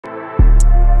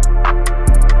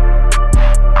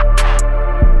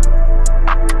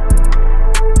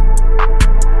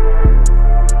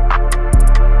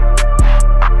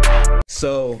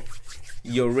So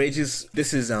your Rage's,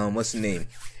 this is what's the name?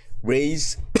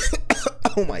 Rage.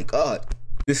 Oh my god.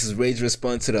 This is Rage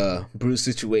response to the Bruce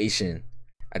situation.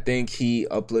 I think he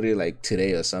uploaded like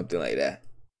today or something like that.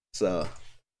 So,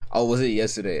 oh, was it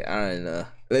yesterday? I don't know.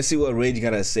 Let's see what Rage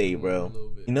gotta say, bro.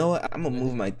 You know what? I'm gonna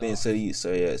move my thing so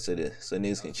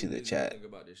niggas can choose the chat.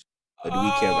 Or do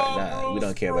we care about? Nah, we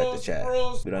don't care about the chat.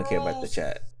 We don't care about the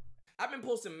chat. I've been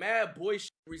posting mad boy shit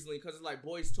recently because it's like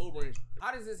Boys Tober and shit.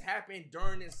 How does this happen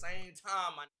during the same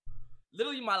time?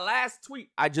 Literally, my last tweet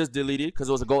I just deleted because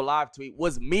it was a go live tweet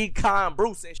was me, Con,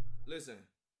 Bruce, and shit. Listen.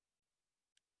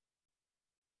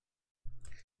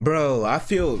 Bro, I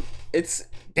feel it's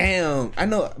damn. I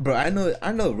know, bro. I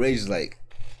know. Rage is like,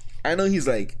 I know he's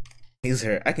like, he's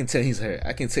hurt. I can tell he's hurt.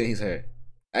 I can tell he's hurt.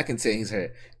 I can tell he's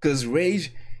hurt. Cause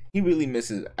Rage, he really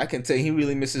misses. I can tell he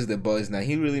really misses the boys now.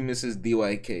 He really misses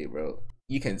DYK, bro.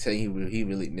 You can tell he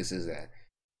really misses that.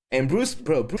 And Bruce,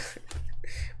 bro,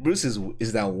 Bruce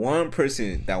is that one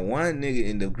person, that one nigga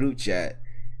in the group chat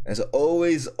that's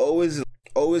always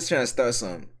trying to start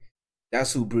something.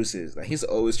 That's who Bruce is. Like he's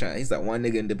that one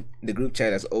nigga in the group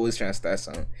chat that's always trying to start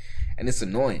something, and it's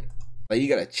annoying. Like you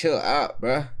gotta chill out,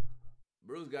 bruh.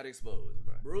 Bruce got exposed,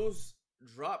 bro. Bruce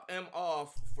dropped him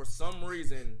off for some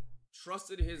reason.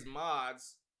 Trusted his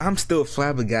mods. I'm still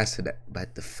flabbergasted by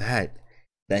the fact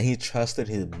that he trusted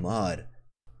his mod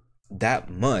that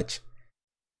much.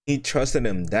 He trusted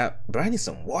him that. Bro, I need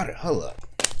some water. Hold up.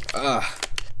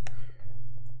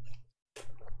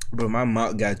 Bro, my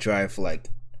mouth got dry for like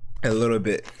a little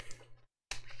bit.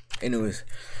 Anyways,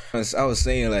 I was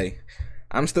saying like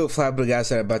I'm still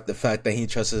flabbergasted about the fact that he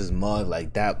trusts his mod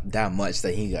like that much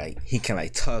that he can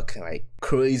like talk like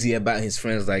crazy about his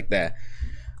friends like that.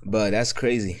 But that's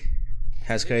crazy.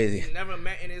 That's crazy. He's never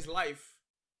met in his life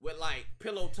with like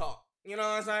pillow talk. You know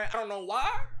what I'm saying? I don't know why.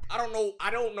 I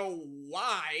don't know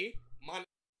why.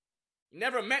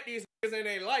 Never met these niggas in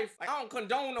their life. Like, I don't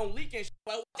condone no leaking shit.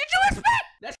 But what did you expect?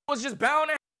 That shit was just bound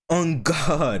to. On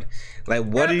God. Like,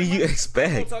 what did you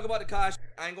expect? I ain't gonna talk about the Kosh.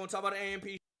 I ain't gonna talk about the AMP.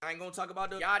 I ain't gonna talk about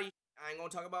the Yachty. I ain't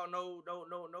gonna talk about no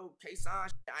K-Sign.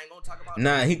 I ain't gonna talk about.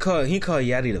 Nah, he called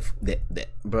Yachty the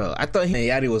bro. I thought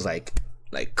Yachty was like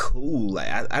cool. Like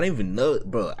I didn't even know,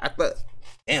 bro. I thought,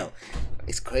 damn,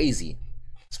 it's crazy.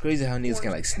 It's crazy how niggas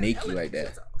can like snake you like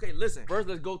that. Okay, listen. First,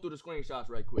 let's go through the screenshots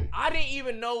right quick. I didn't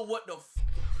even know what the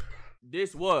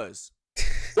this was.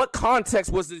 What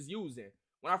context was this using?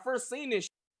 When I first seen this,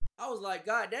 I was like,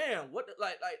 God damn, what?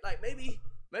 Like maybe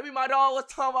my dog was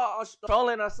talking about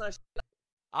trolling or some shit.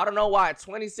 I don't know why a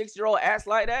 26-year-old acts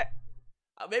like that.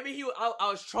 Maybe I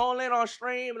was trolling on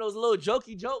stream and it was a little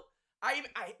jokey joke. I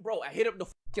hit up the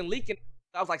fucking leak and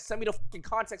I was like, send me the fucking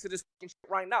context of this fucking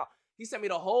shit right now. He sent me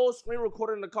the whole screen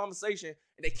recording of the conversation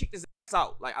and they kicked his ass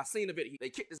out. Like, I seen the video. They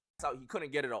kicked his ass out. He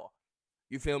couldn't get it all.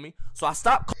 You feel me? So I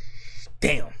stopped.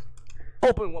 Damn.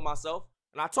 Open with myself.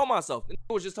 And I told myself, the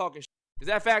nigga was just talking shit. Is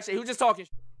that fact shit? He was just talking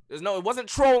shit. It wasn't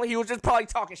trolling. He was just probably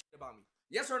talking shit about me.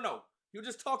 Yes or no? He was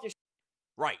just talking shit.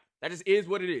 Right. That just is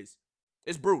what it is.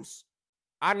 It's Bruce.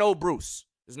 I know Bruce.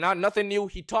 There's nothing new.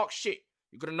 He talks shit.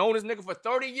 You could have known this nigga for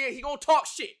 30 years. He gonna talk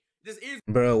shit. This is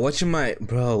watching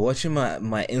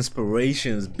my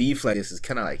inspirations beef like this is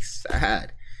kind of like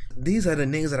sad. These are the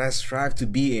niggas that I strive to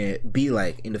be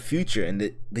like in the future,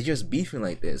 and they're just beefing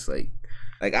like this. Like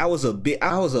I was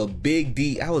big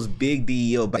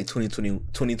DEO by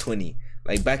 2020.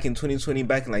 Like back in 2020,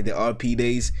 back in like the RP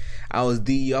days, I was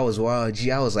DEO, I was Wild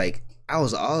G, I was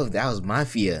all of that. I was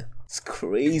Mafia. It's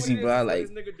crazy, bro. Like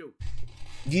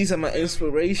these are my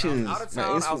inspirations. Out of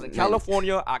town. I was in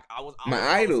California. I was my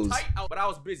idols. Tight, but I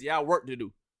was busy. I had work to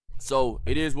do. So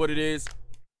it is what it is.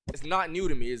 It's not new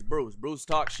to me. It's Bruce. Bruce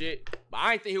talk shit, but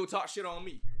I ain't think he would talk shit on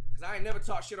me, cause I ain't never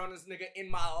talked shit on this nigga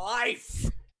in my life.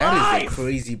 That is the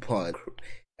crazy part.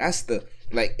 That's the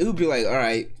like. It would be like, all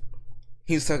right,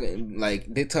 he's talking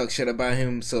like they talk shit about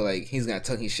him, so like he's not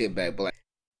talking shit back. But like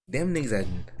them niggas,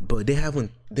 but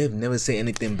they've never said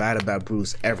anything bad about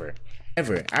Bruce ever.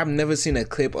 I've never seen a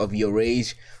clip of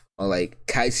YourRage or like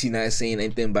Kaisi not saying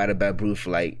anything bad about Bruce.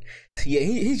 Like, yeah,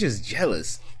 he's just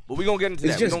jealous. But we gonna get into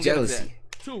that. It's just jealousy.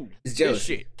 It's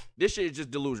jealousy. This shit is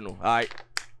just delusional. All right.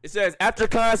 It says after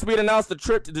Speed announced the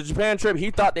Japan trip,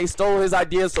 he thought they stole his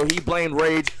ideas, so he blamed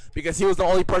Rage because he was the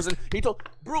only person. He told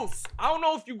Bruce, I don't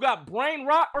know if you got brain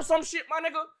rot or some shit, my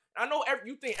nigga. I know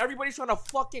you think everybody's trying to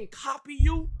fucking copy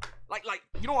you. Like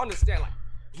you don't understand. Like,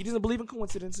 he doesn't believe in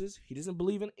coincidences. He doesn't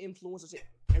believe in influences.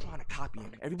 Everybody's trying to copy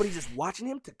him. Everybody's just watching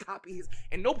him to copy his.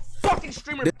 And no fucking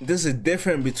streamer. There's a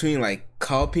difference between like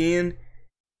copying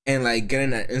and like getting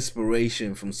that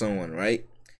inspiration from someone, right?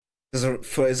 Because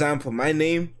for example, my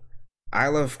name, I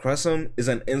Love Crusum is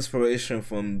an inspiration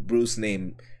from Bruce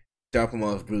name,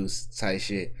 Dropemoff Bruce type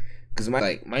shit. Cause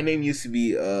my name used to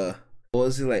be what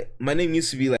was it like? My name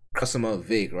used to be like Crusomoff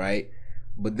Vic, right?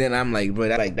 But then I'm like, bro,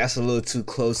 that's a little too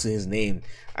close to his name.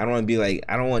 I don't want to be like,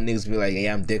 I don't want niggas to be like, hey,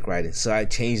 I'm dick riding. So I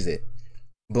changed it.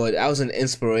 But I was an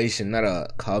inspiration, not a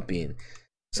copying.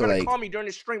 So like, call me during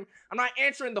the stream. I'm not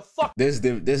answering the fuck. There's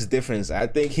difference. I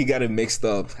think he got it mixed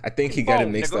up.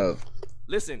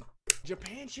 Listen,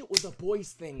 Japan shit was a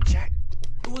boys thing, Jack.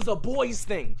 It was a boys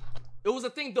thing. It was a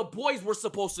thing the boys were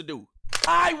supposed to do.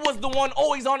 I was the one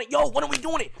always on it. Yo, when are we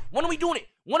doing it? When are we doing it?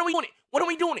 When are we doing it? When are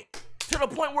we doing it? To the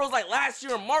point where it was like last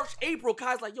year in March, April,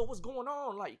 Kai's like, yo, what's going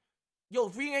on? Like, yo,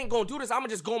 if we ain't gonna do this, I'ma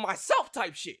just go myself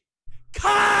type shit.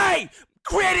 Kai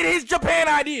created his Japan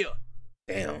idea.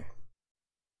 Damn.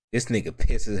 This nigga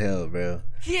pissed as hell, bro.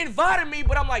 He invited me,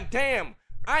 but I'm like, damn,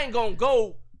 I ain't gonna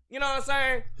go. You know what I'm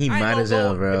saying? He might as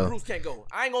well, bro. Bruce can't go.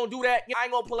 I ain't gonna do that. I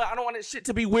ain't gonna pull out. I don't want this shit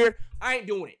to be weird. I ain't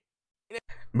doing it.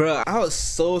 Bro, I was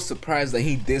so surprised that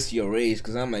he dissed YourRage,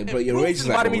 because I'm like, bro, YourRage is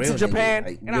like a real nigga. Japan,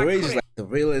 like, YourRage is like the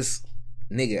realest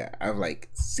nigga I've like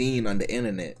seen on the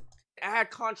internet. I had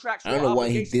contracts. I don't know why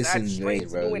he dissing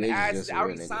YourRage, bro. I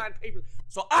already signed papers,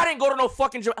 so I didn't go to no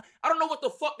fucking Japan. I don't know what the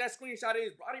fuck that screenshot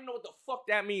is, bro. I didn't know what the fuck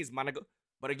that means, my nigga.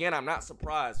 But again, I'm not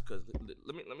surprised, because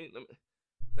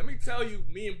let me tell you,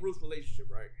 me and Bruce's relationship,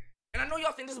 right? And I know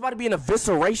y'all think this is about to be an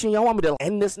evisceration. Y'all want me to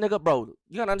end this nigga, bro?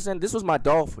 You gotta understand, this was my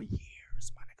dog for years.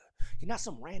 You're not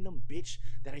some random bitch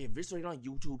that I eviscerated on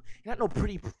YouTube. You're not no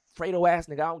pretty Fredo ass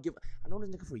nigga. I know this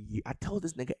nigga for years. I told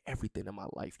this nigga everything in my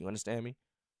life. You understand me?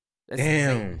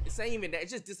 Damn. It's ain't even that.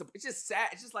 It's just sad.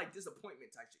 It's just like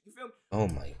disappointment type shit. You feel me? Oh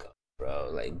my god,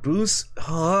 bro. Like Bruce,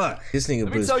 this nigga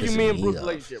Let Bruce. Let me tell you me and Bruce relationship,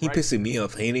 relationship. He right? pissing me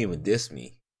off. He ain't even diss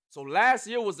me. So last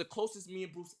year was the closest me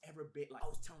and Bruce ever been. Like I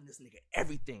was telling this nigga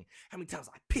everything. How many times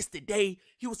I pissed a day?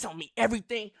 He was telling me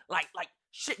everything. Like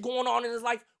shit going on in his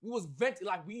life. We was venting,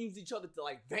 like we used each other to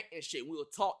like vent and shit. We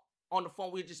would talk on the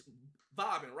phone. We were just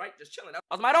vibing, right? Just chilling. That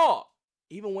was my dog.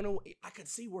 Even when I could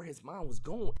see where his mind was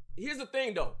going. Here's the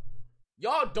thing though.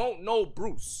 Y'all don't know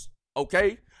Bruce,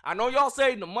 okay? I know y'all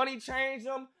say the money changed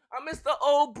him. I miss the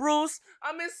old Bruce.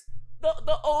 I miss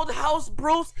the old house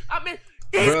Bruce. I miss...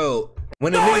 Bro,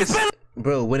 when a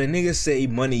nigga say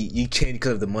money, you change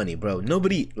because of the money, bro.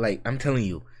 Nobody, like, I'm telling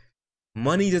you,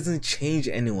 money doesn't change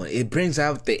anyone. It brings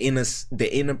out the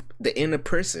inner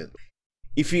person.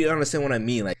 If you understand what I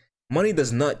mean, like, money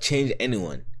does not change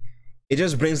anyone. It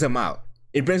just brings them out.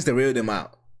 It brings the real them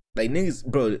out. Like, niggas,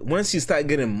 bro, once you start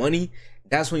getting money,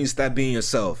 that's when you start being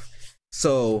yourself.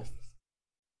 So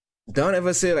don't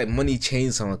ever say like money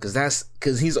changed someone,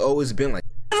 because he's always been like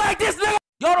this nigga.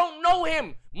 Y'all don't know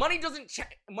him. Money doesn't change.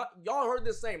 Y'all heard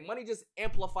this saying, money just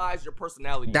amplifies your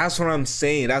personality. That's what I'm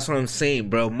saying,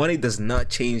 bro. Money does not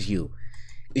change you.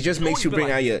 It just makes you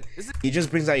bring out your, it just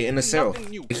brings out your inner self.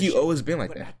 He always been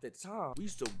like that. At the time, we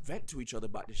used to vent to each other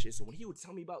about this shit. So when he would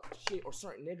tell me about shit or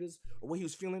certain niggas or what he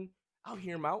was feeling, I'll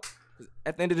hear him out. Because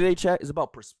at the end of the day, chat, it's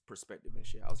about perspective and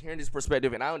shit. I was hearing this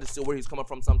perspective and I understood where he was coming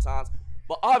from sometimes.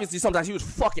 But obviously, sometimes he was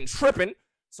fucking tripping.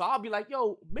 So I'll be like,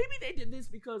 yo, maybe they did this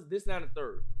because this, that, and the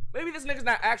third. Maybe this nigga's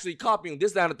not actually copying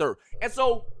this, that, and the third. And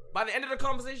so by the end of the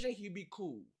conversation, he'd be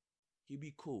cool. He'd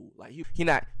be cool. Like, he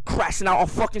not crashing out on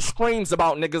fucking screams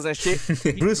about niggas and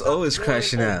shit. Bruce always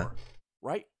crashing out.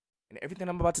 Right? And everything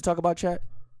I'm about to talk about, chat,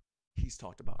 he's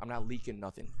talked about. I'm not leaking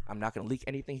nothing. I'm not going to leak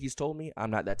anything he's told me.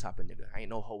 I'm not that type of nigga. I ain't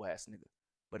no hoe ass nigga.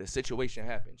 But a situation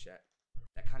happened, chat.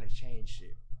 That kind of changed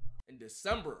shit. In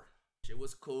December, shit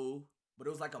was cool. But it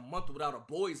was like a month without a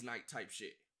boys' night type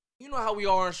shit. You know how we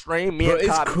are on stream, me bro, and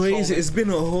Cobb. It's crazy. It's been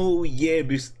a whole year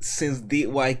since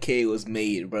DYK was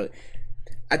made, bro.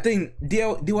 I think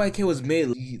DYK was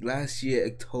made last year,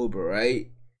 October,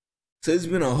 right? So it's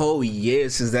been a whole year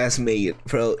since that's made,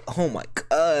 bro. Oh my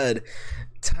god.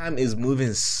 Time is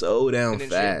moving so damn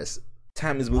fast.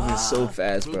 Time is moving so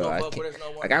fast, bro.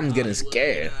 I'm getting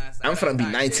scared. I'm finna be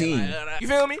 19. You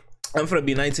feel me? I'm finna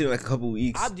be 19 in like a couple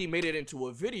weeks. Abdi made it into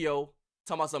a video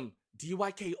talking about some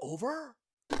DYK over?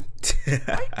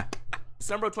 Right?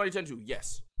 December 2022,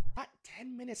 yes. Not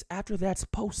 10 minutes after that's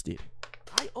posted,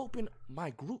 I open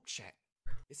my group chat.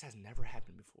 This has never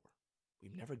happened before.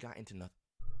 We've never got into nothing.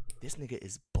 This nigga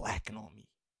is blacking on me.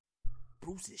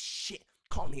 Bruce is shit.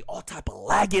 Calling me all type of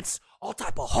laggots, all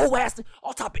type of hoe ass,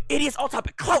 all type of idiots, all type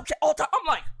of clout chat, all type. I'm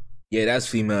like, yeah, that's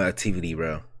female activity,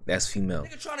 bro. That's female.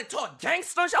 Nigga trying to talk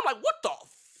gangster shit. I'm like, what the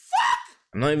fuck?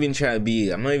 I'm not even trying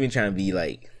to be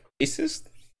like racist,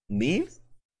 mean.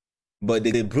 But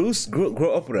did Bruce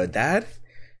grow up with a dad?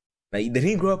 Like, did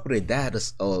he grow up with a dad?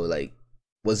 Or like,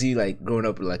 was he like growing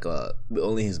up with like with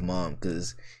only his mom?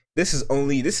 Because this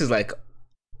is like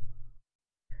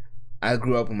I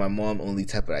grew up with my mom only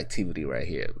type of activity right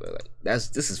here. But like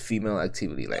this is female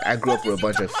activity. Like I grew up with a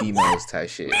bunch of females type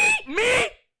shit.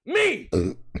 Me.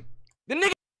 The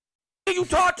nigga you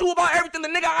talk to about everything, the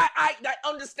nigga I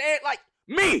understand, like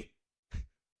me.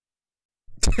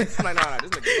 I'm like, nah, this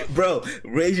nigga. Bro,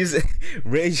 Rage,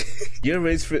 your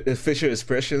Rage facial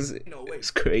expressions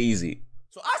is crazy.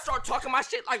 So I start talking my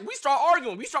shit, like we start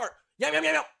arguing,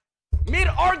 yeah. Mid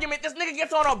argument, this nigga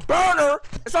gets on a burner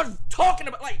and starts talking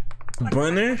about like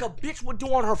burner, like a bitch would do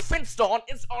on her Finsta on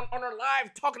her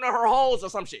live, talking to her hoes or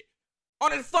some shit,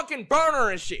 on his fucking burner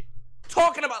and shit,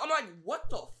 talking about. I'm like, what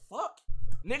the fuck?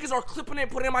 Niggas are clipping it,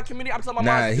 putting it in my community. I'm telling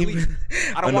my mom, delete it.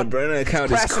 I don't want the burner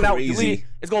account is crazy. Out, delete it.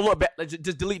 It's gonna look bad. Like,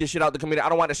 just delete this shit out the community. I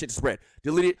don't want that shit to spread.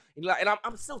 Delete it. And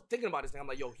I'm still thinking about this thing. I'm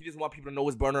like, yo, he doesn't want people to know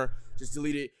his burner. Just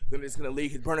delete it. Then it's gonna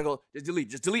leak. His burner go.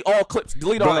 Just delete all clips.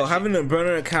 Delete all that having shit. a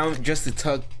burner account just to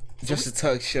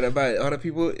talk shit about other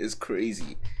people is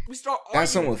crazy. We start arguing.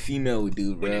 That's something a female would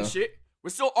do, bro. Shit. We're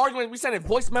still arguing. We sending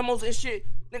voice memos and shit.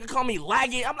 Nigga call me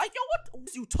lagging. I'm like, yo,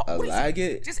 what you talk?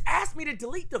 Lagging? Just ask me to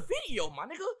delete the video, my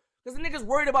nigga. Cause the nigga's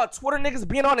worried about Twitter niggas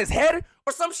being on his head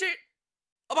or some shit.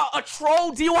 About a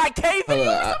troll DYK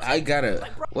video. I gotta.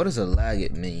 Like, what does a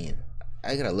lagged mean?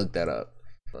 I gotta look that up.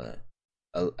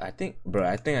 I think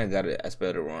I got it. I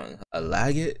spelled it wrong. A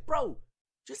lagged? Bro,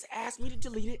 just ask me to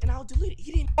delete it and I'll delete it.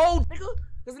 He didn't. Oh, nigga.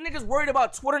 Cause the nigga's worried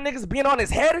about Twitter niggas being on his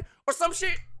head or some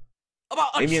shit. About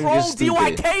a troll DYK video or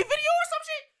some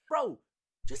shit. Bro.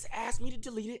 Just ask me to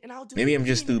delete it and I'll do it. Maybe I'm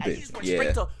just stupid.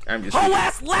 Yeah, I'm just whole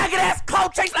ass lagged ass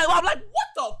coach. I'm like, what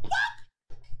the fuck?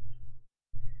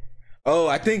 Oh,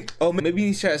 I think. Oh, maybe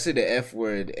he's trying to say the F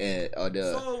word or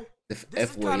the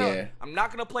F word. Yeah. I'm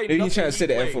not gonna play. Maybe he's trying to say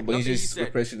the F word, but he's just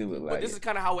repressing it with like. But this is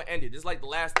kind of how it ended. This is like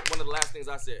one of the last things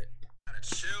I said.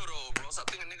 Chill though, bro. Stop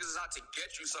thinking niggas is out to get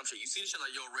you some shit. You see this shit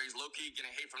like, yo, Rage, low key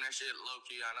getting hate from that shit. Low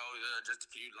key, I know. Just to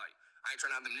keep like, I ain't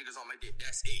trying to have them niggas on my dick.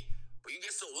 That's it. But you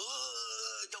get so,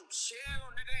 yo, chill,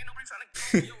 nigga. Ain't nobody trying to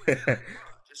go your head. Like,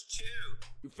 bro, just chill.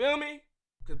 You feel me?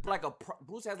 Because like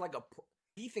Bruce has like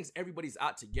he thinks everybody's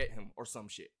out to get him or some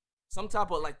shit. Some type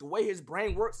of like the way his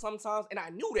brain works sometimes. And I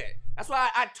knew that. That's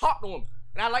why I talked to him.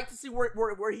 And I like to see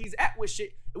where he's at with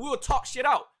shit. And we will talk shit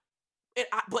out.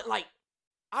 But like,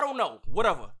 I don't know.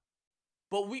 Whatever.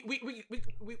 But we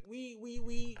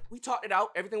talked it out.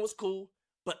 Everything was cool.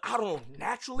 But I don't know,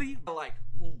 naturally, like,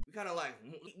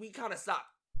 we kind of stopped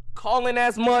calling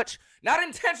as much. Not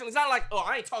intentionally. It's not like, oh,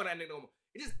 I ain't talking to that nigga no more.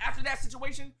 It's just after that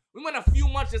situation, we went a few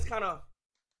months just kind of,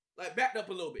 like, backed up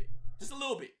a little bit. Just a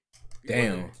little bit.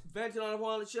 Damn. Venting on the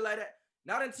phone and shit like that.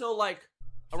 Not until, like,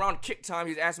 around kick time,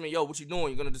 he's asking me, yo, what you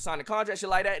doing? You gonna sign the contract, shit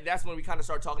like that? That's when we kind of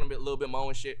started talking a little bit more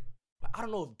and shit. But I don't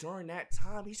know if during that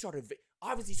time, he started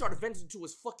venting to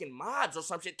his fucking mods or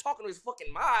some shit, talking to his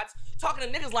fucking mods, talking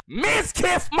to niggas like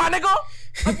Miskiff, my nigga.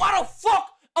 Like, why the fuck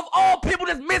of all people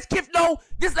does Miskiff know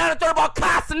this, that, and the third about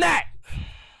Cost and that?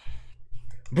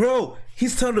 Bro,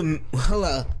 he's telling him,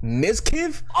 hello,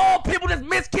 Miskiff? All people does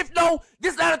Miskiff know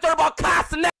this, that, and the third about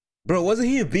Cost and that. Bro, wasn't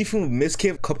he beefing with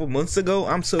Miskiff a couple months ago?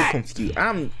 I'm so confused.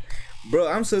 I'm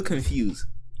so confused.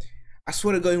 I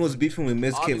swear to God, he was beefing with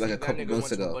Miskiff like a couple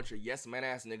months ago. A bunch of yes man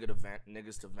ass niggas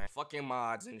to vent, fucking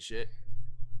mods and shit.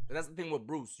 And that's the thing with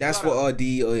Bruce. That's what RD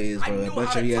is, bro. A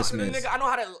bunch of yes men. I know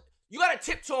how to. You gotta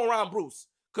tiptoe around Bruce,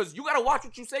 cause you gotta watch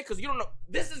what you say, cause you don't know.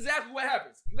 This is exactly what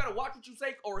happens. You gotta watch what you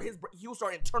say, or he'll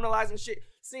start internalizing shit,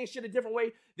 seeing shit a different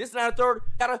way. This and that third.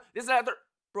 This and that third.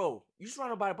 Bro, you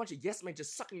surrounded by a bunch of yes men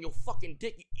just sucking your fucking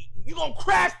dick. You gonna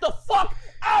crash the fuck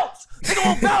out. You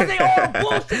gonna validate all the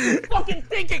bullshit you fucking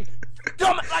thinking.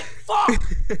 Dumb, like, fuck!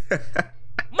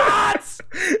 Mods!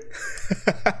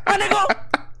 My nigga!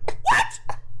 What?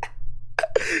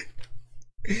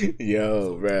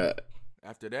 Yo, bruh.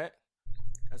 After that,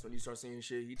 that's when you start seeing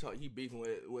shit. He beefing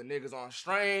with niggas on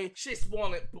strain. Shit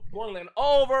boiling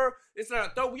over. This and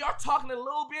that. Though we are talking a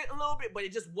little bit, but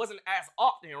it just wasn't as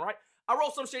often, right? I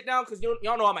wrote some shit down because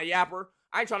y'all know I'm a yapper.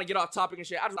 I ain't trying to get off topic and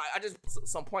shit. I just put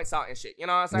some points out and shit. You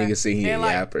know what I'm saying? Nigga say he a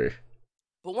yapper.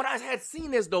 But when I had seen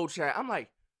this though, chat, I'm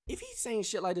like, if he's saying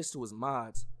shit like this to his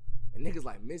mods, and niggas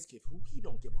like Miskiff, who he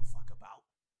don't give a fuck about,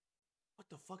 what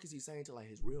the fuck is he saying to like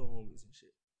his real homies and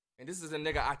shit? And this is a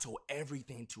nigga I told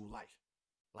everything to,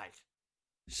 like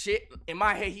shit in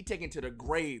my head, he taken to the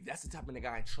grave. That's the type of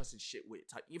nigga I ain't trusted shit with.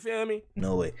 You feel me?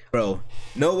 No way, bro.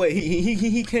 No way.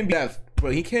 He can't be that,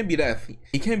 bro. He can't be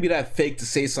that fake to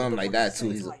say something like that to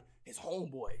his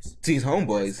homeboys. To his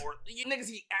homeboys. Or you niggas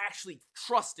he actually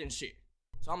trust and shit.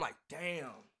 So I'm like, damn.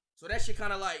 So that shit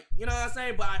kind of like, you know what I'm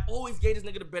saying? But I always gave this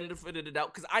nigga the benefit of the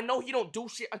doubt because I know he don't do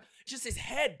shit. It's just his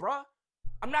head, bruh.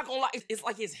 I'm not gonna lie, it's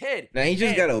like his head. Now he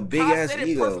just got a big Kai ass said it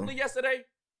ego. perfectly yesterday.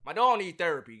 My dog need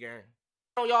therapy, gang.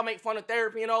 I know y'all make fun of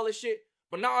therapy and all this shit,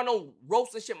 but now I know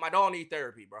roast and shit. My dog need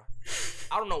therapy, bro.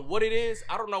 I don't know what it is.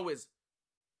 I don't know it's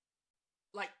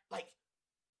like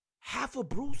half of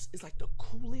Bruce is like the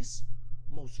coolest,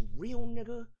 most real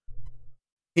nigga.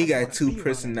 He got two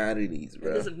personalities,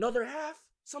 bro. And there's another half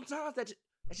sometimes that's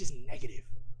just negative,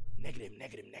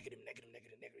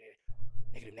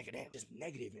 just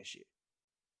negative and shit.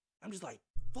 I'm just like,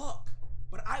 fuck.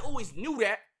 But I always knew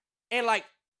that, and like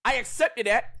I accepted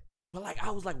that. But like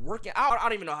I was like working. I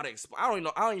don't even know how to explain. I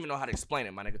don't even know how to explain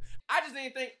it, my nigga. I just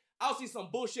didn't think I'll see some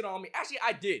bullshit on me. Actually,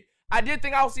 I did. I did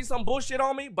think I would see some bullshit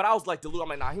on me, but I was like deluded. I'm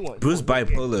like, nah, he won't. Bruce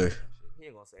bipolar. He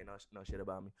ain't gonna say no shit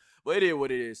about me. But it is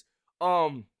what it is.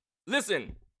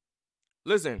 Listen.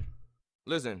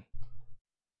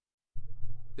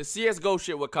 The CS:GO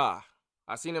shit with Kai.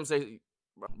 I seen him say,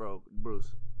 bro,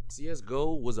 Bruce,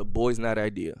 CS:GO was a boys' night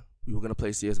idea. We were gonna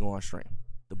play CS:GO on stream.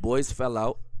 The boys fell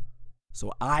out,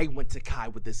 so I went to Kai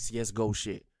with the CS:GO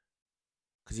shit.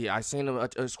 Cause yeah, I seen a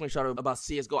screenshot about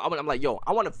CS:GO. I'm like, yo,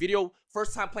 I want a video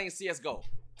first time playing CS:GO,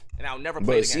 and I'll never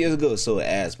play it again. Bro, CS:GO is so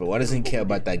ass, bro. Why doesn't he care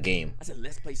about that game? I said,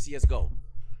 let's play CS:GO.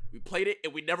 We played it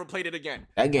and we never played it again.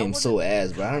 That game's so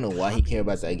ass, bro. I don't know why he care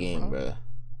about that game, bro.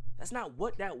 That's not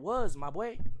what that was, my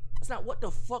boy. That's not what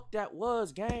the fuck that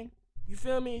was, gang. You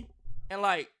feel me? And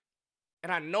like,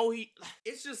 and I know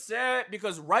it's just sad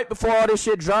because right before all this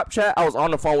shit dropped, chat, I was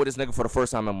on the phone with this nigga for the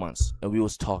first time in months. And we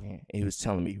was talking and he was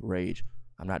telling me, Rage,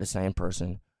 I'm not the same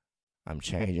person. I'm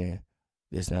changing.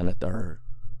 This, that, and the third.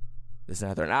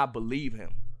 And I believe him.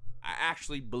 I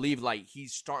actually believe like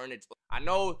he's starting to. I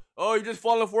know, oh, you're just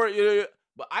falling for it. Yeah.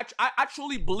 But I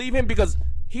truly believe him because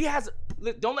he has.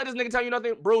 Don't let this nigga tell you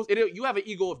nothing, Bruce. You have an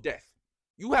ego of death.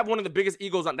 You have one of the biggest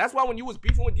egos on. That's why when you was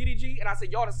beefing with DDG and I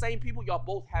said y'all the same people, y'all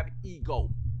both have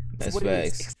ego. That's what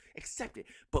facts. It is. Accept it.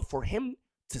 But for him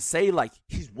to say like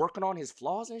he's working on his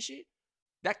flaws and shit,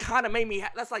 that kind of made me.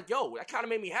 That's like, yo, that kind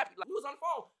of made me happy. Like he was on the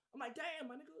phone. I'm like, damn,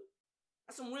 my nigga,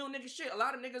 that's some real nigga shit. A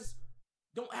lot of niggas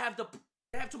don't have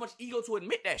they have too much ego to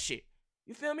admit that shit.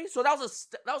 You feel me? So that was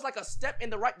like a step in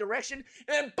the right direction,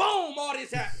 and boom, all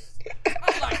this happens. I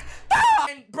was like, ah!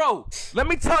 And bro, let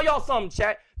me tell y'all something,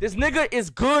 chat. This nigga is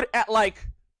good at like,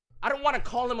 I don't want to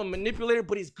call him a manipulator,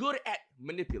 but he's good at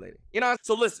manipulating. You know?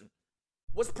 So listen,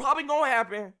 what's probably gonna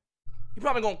happen? He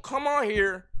probably gonna come on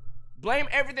here, blame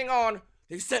everything on.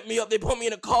 They set me up. They put me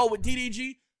in a call with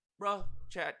DDG, bro.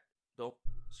 Chat, don't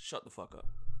shut the fuck up.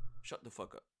 Shut the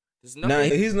fuck up. Nah,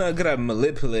 he's not good at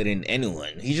manipulating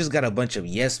anyone. He just got a bunch of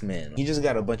yes men. He just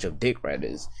got a bunch of dick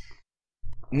riders.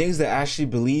 Niggas that actually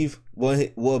believe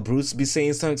what Bruce be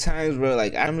saying sometimes, bro.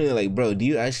 Like, I'm really like, bro, do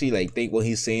you actually like think what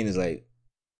he's saying is like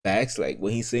facts? Like,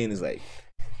 what he's saying is like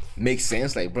makes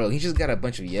sense? Like, bro, he just got a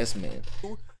bunch of yes men.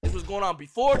 This was going on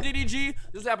before DDG.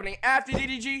 This was happening after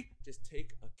DDG. Just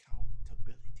take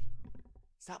accountability.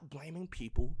 Stop blaming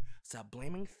people. Stop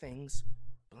blaming things.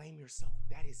 Blame yourself.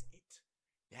 That is it.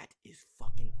 That is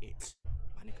fucking it,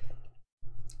 my nigga.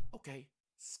 Okay,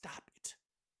 stop it.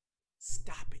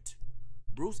 Stop it.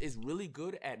 Bruce is really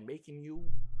good at making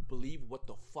you believe what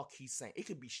the fuck he's saying. It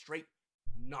could be straight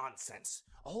nonsense.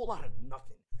 A whole lot of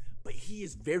nothing. But he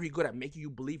is very good at making you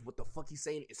believe what the fuck he's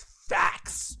saying is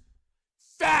facts.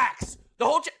 Facts. The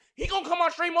whole chat, he gonna come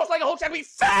on stream most like a whole chat be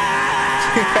facts.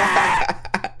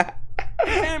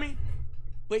 You hear me?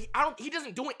 But he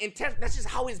doesn't do it intense. That's just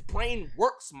how his brain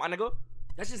works, my nigga.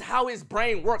 That's just how his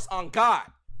brain works on God.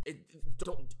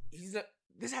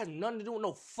 This has nothing to do with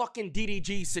no fucking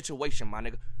DDG situation, my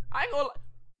nigga. I ain't gonna lie.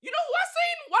 You know who I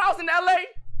seen while I was in LA?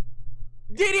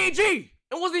 DDG.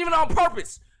 It wasn't even on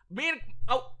purpose.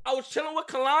 I was chilling with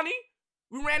Kalani.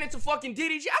 We ran into fucking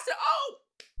DDG. I said, oh,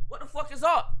 what the fuck is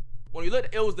up? When we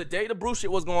looked, it was the day the Bruce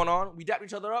shit was going on. We dapped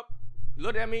each other up. He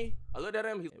looked at me. I looked at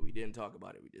him. We didn't talk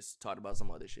about it. We just talked about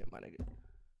some other shit, my nigga.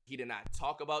 He did not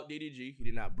talk about DDG. He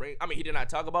did not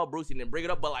talk about Bruce. He didn't bring it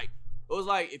up. But like, it was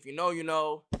like, if you know, you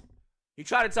know. He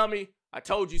tried to tell me, I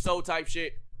told you so type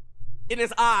shit. In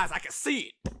his eyes, I could see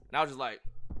it. And I was just like,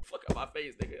 fuck up my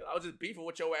face, nigga. I was just beefing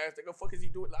with your ass, nigga. Fuck is he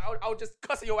doing? Like, I was just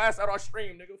cussing your ass out on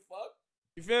stream, nigga. Fuck.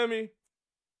 You feel me?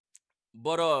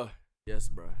 But, yes,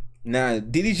 bro. Nah,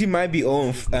 DDG might be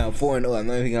 4-0. I'm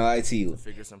not even gonna lie to you.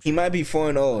 He might be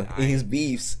 4-0 in his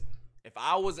beefs. If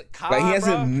I wasn't Kai, like he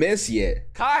hasn't missed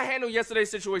yet. Kai handled yesterday's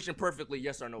situation perfectly.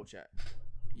 Yes or no, chat?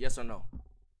 Yes or no?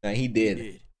 Nah, he did. He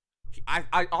did.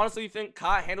 I honestly think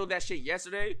Kai handled that shit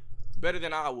yesterday better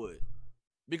than I would.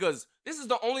 Because this is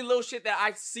the only little shit that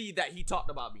I see that he talked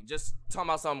about me. Just talking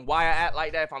about something, why I act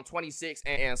like that if I'm 26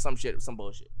 and some shit, some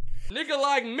bullshit. Nigga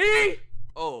like me?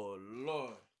 Oh,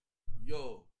 Lord.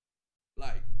 Yo,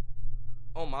 like,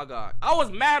 oh my God. I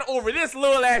was mad over this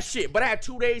little ass shit, but I had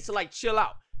 2 days to like chill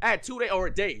out. I had 2 days or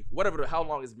a day, whatever how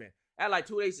long it's been. I had like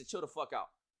 2 days to chill the fuck out.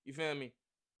 You feel me?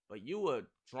 But you a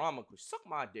drama queen. Suck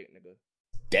my dick, nigga.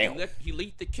 Damn. He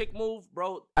leaked the kick move,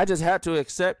 bro. I just had to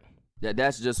accept that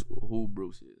that's just who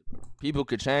Bruce is, bro. People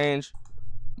could change,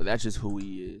 but that's just who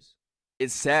he is.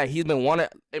 It's sad. He's been wanting,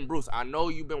 and Bruce, I know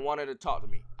you've been wanting to talk to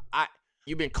me.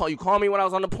 You called me when I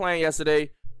was on the plane yesterday.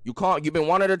 You've been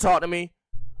wanting to talk to me.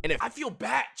 And if I feel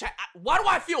bad, why do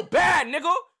I feel bad,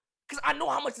 nigga? Because I know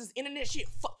how much this internet shit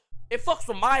it fucks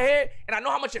with my head, and I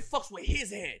know how much it fucks with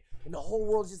his head. And the whole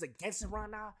world's just against him right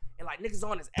now. And like niggas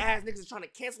on his ass, niggas trying to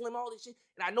cancel him, all this shit.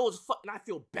 And I know it's fucking, I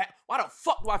feel bad. Why the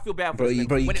fuck do I feel bad for this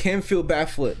nigga? You can't feel bad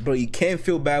for it. Bro, you can't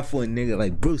feel bad for a nigga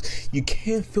like Bruce. You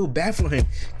can't feel bad for him.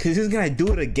 Because he's going to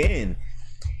do it again.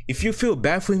 If you feel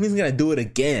bad for him, he's going to do it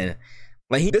again.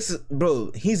 Like, he's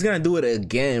going to do it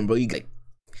again, bro.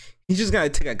 He's just got to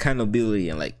take accountability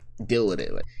and, like, deal with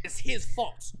it. Like, it's his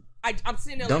fault. I'm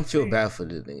sitting there don't like, feel bad for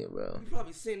this nigga, bro. He's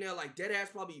probably sitting there like, dead ass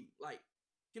probably, like,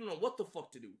 you don't know what the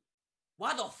fuck to do.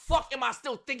 Why the fuck am I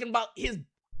still thinking about his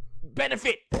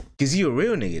benefit? Because he's a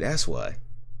real nigga, that's why.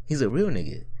 He's a real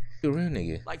nigga. He's a real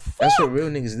nigga. Like, fuck. That's what real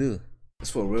niggas do.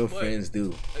 That's what real friends do.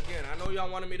 Again, I know y'all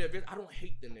wanted me to, I don't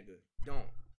hate the nigga. Don't.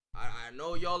 I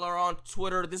know y'all are on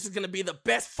Twitter. This is going to be the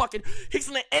best fucking, he's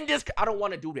going to end this. I don't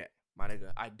want to do that, my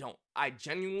nigga. I don't. I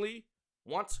genuinely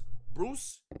want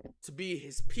Bruce to be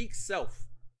his peak self.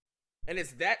 And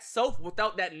it's that self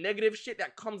without that negative shit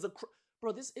that comes across.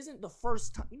 Bro, this isn't the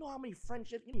first time. You know how many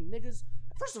friendships, you know, niggas.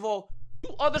 First of all,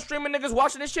 you other streaming niggas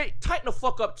watching this shit, tighten the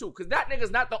fuck up too. Because that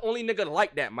nigga's not the only nigga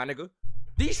like that, my nigga.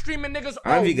 These streaming niggas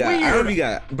are weird.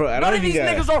 None of these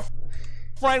niggas are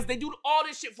friends. They do all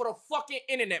this shit for the fucking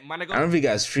internet, my nigga. I don't even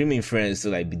got streaming friends to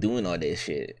like be doing all this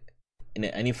shit. And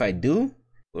if I do,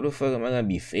 what the fuck am I gonna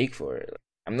be fake for it? Like,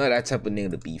 I'm not that type of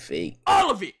nigga to be fake. All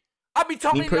of it. I be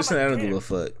talking. Me personally, like, I don't give a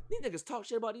fuck. These niggas talk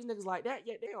shit about these niggas like that,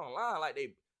 yet they online like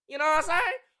they, you know what I'm saying?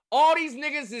 All these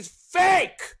niggas is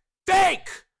fake. Fake.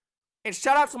 And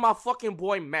shout out to my fucking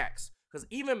boy Max. Because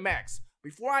even Max,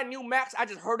 before I knew Max, I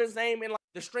just heard his name in like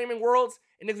the streaming worlds.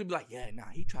 And niggas would be like, yeah, nah,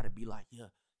 he tried to be like,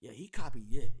 yeah, he copied,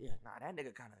 nah, that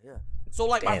nigga kind of, yeah. So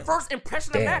like my first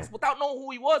impression of Max without knowing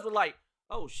who he was like,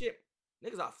 oh shit,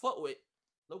 niggas I fuck with,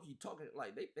 low-key talking,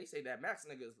 like they say that Max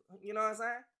niggas, you know what I'm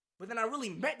saying? But then I really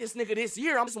met this nigga this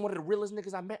year. I'm just one of the realest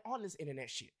niggas I met on this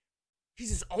internet shit. He's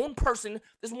his own person.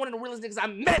 This is one of the realest niggas I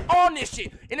met on this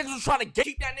shit. And niggas was trying to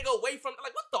keep that nigga away from,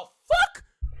 like, what the fuck?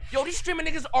 Yo, these streaming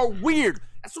niggas are weird.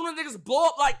 As soon as niggas blow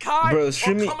up like Kai, bro,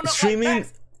 streaming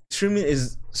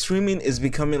is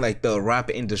becoming like the rap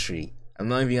industry. I'm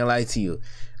not even gonna lie to you.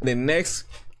 The next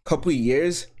couple of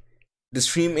years, the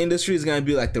stream industry is gonna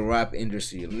be like the rap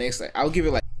industry. The next, like, I'll give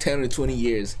it like 10 or 20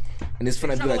 years, and it's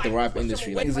gonna be like the rap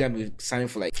industry. Like, it's gonna be signing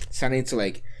to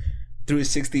like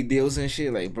 360 deals and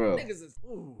shit. Like, bro, niggas is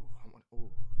you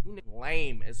niggas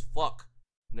lame as fuck,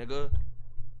 nigga.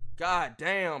 God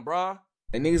damn, bro.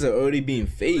 Like, niggas are already being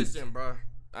fake. Listen, bro,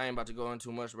 I ain't about to go in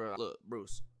too much, bro. Look,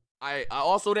 Bruce, I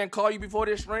also didn't call you before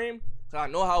this stream, cause I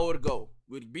know how it would go.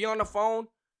 We'd be on the phone,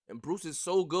 and Bruce is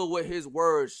so good with his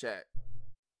words, chat.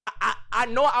 I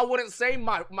know I wouldn't say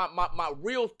my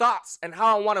real thoughts and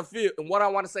how I want to feel and what I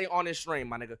want to say on this stream,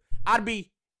 my nigga. I'd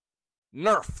be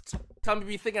nerfed. Tell me to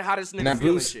be thinking how this nigga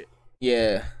feeling shit.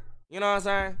 Yeah. You know what I'm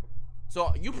saying?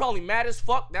 So you probably mad as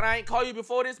fuck that I ain't call you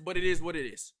before this, but it is what it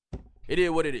is. It is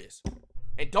what it is.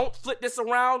 And don't flip this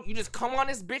around. You just come on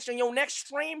this bitch in your next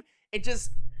stream and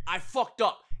just, I fucked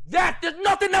up. There's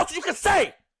nothing else you can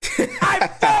say. I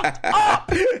fucked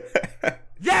up.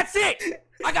 That's it.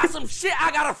 I got some shit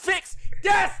I gotta fix.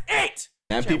 That's it.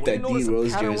 I peeped that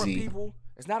D-Rose jersey.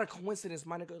 It's not a coincidence,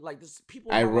 my nigga. Like, this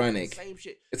people ironic. The same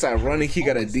shit. It's ironic he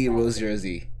got a D-Rose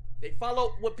jersey. They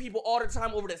follow with people all the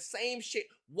time over the same shit.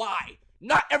 Why?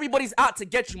 Not everybody's out to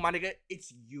get you, my nigga.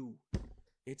 It's you.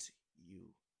 It's you.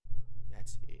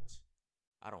 That's it.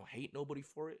 I don't hate nobody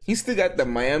for it. He still got the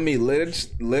Miami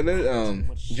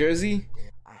Lillard jersey.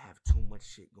 I have too much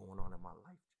shit going on in my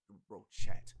life, bro,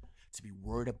 chat, to be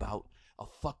worried about a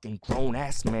fucking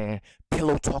grown-ass man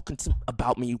pillow talking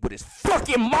about me with his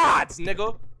fucking mods,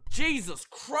 nigga. Jesus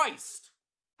Christ.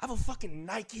 I have a fucking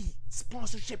Nike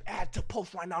sponsorship ad to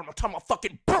post right now. I'm talking about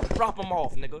fucking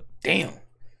Brucedropemoff, nigga. Damn.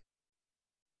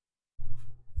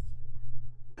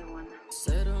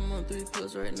 Said I'm on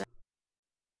 3+ right now.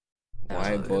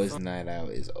 White boys night out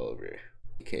is over.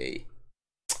 Okay.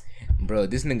 Bro,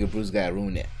 this nigga Bruce got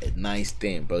ruined a nice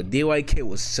thing, bro. DYK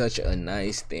was such a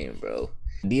nice thing, bro.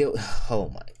 Oh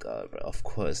my god, bro. Of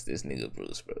course, this nigga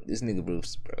Bruce, bro. This nigga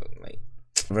Bruce, bro. Like,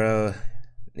 bro,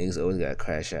 Niggas always gotta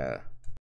crash out.